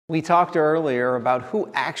We talked earlier about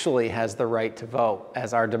who actually has the right to vote.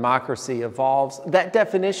 As our democracy evolves, that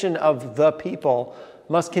definition of the people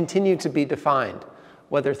must continue to be defined,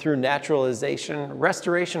 whether through naturalization,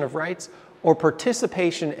 restoration of rights, or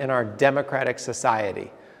participation in our democratic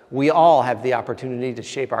society. We all have the opportunity to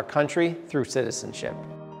shape our country through citizenship.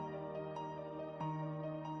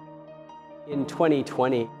 In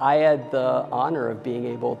 2020, I had the honor of being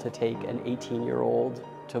able to take an 18-year-old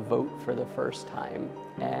to vote for the first time.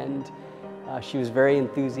 And she was very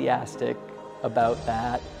enthusiastic about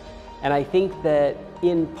that. And I think that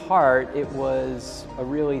in part it was a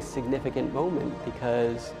really significant moment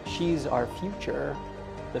because she's our future,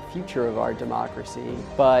 the future of our democracy.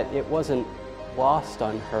 But it wasn't lost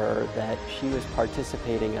on her that she was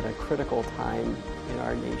participating at a critical time in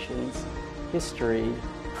our nation's history,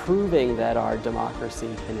 proving that our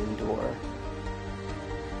democracy can endure.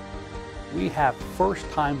 We have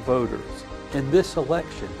first-time voters in this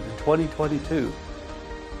election in 2022.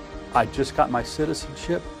 I just got my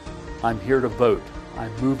citizenship. I'm here to vote. I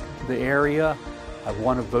moved to the area. I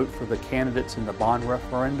want to vote for the candidates in the bond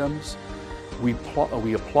referendums. We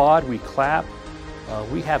applaud, we clap.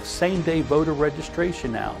 We have same-day voter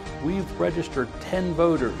registration now. We've registered 10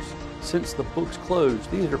 voters since the books closed.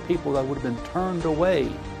 These are people that would have been turned away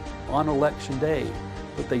on election day,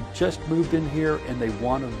 but they just moved in here and they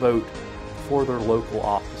want to vote for their local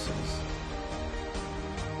offices.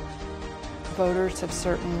 Voters have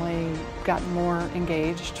certainly gotten more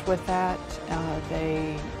engaged with that.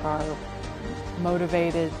 They are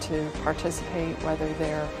motivated to participate, whether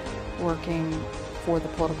they're working for the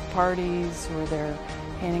political parties or they're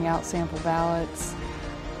handing out sample ballots.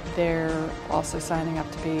 They're also signing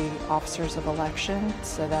up to be officers of election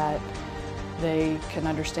so that they can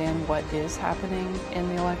understand what is happening in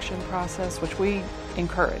the election process, which we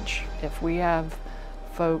encourage. If we have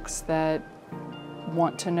folks that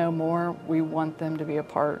want to know more, we want them to be a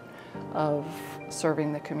part of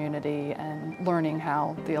serving the community and learning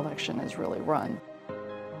how the election is really run.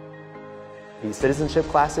 These citizenship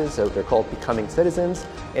classes, so they're called Becoming Citizens,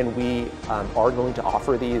 and we are going to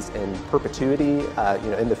offer these in perpetuity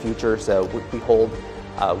in the future. So we hold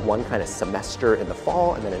one kind of semester in the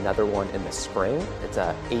fall and then another one in the spring. It's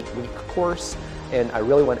an 8-week course, and I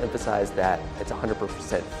really want to emphasize that it's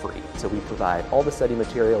 100% free. So we provide all the study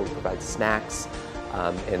material, we provide snacks,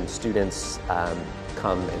 and students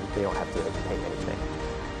come and they don't have to pay anything.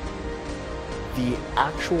 The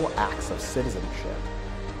actual acts of citizenship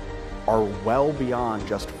are well beyond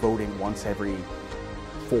just voting once every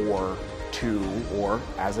 4, 2, or,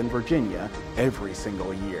 as in Virginia, every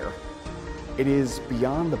single year. It is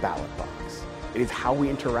beyond the ballot box. It is how we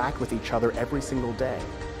interact with each other every single day.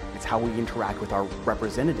 It's how we interact with our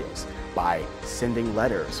representatives by sending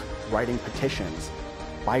letters, writing petitions,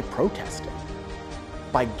 by protesting.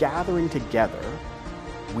 By gathering together,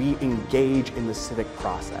 we engage in the civic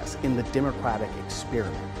process, in the democratic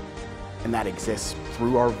experiment. And that exists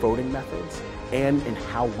through our voting methods and in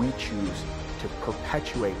how we choose to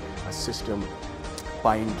perpetuate a system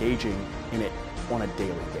by engaging in it on a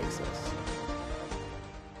daily basis.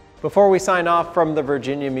 Before we sign off from the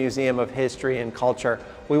Virginia Museum of History and Culture,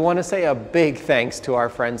 we want to say a big thanks to our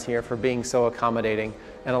friends here for being so accommodating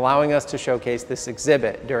and allowing us to showcase this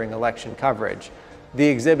exhibit during election coverage. The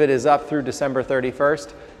exhibit is up through December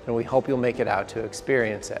 31st, and we hope you'll make it out to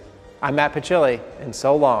experience it. I'm Matt Pachilli, and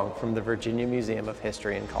so long from the Virginia Museum of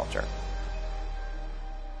History and Culture.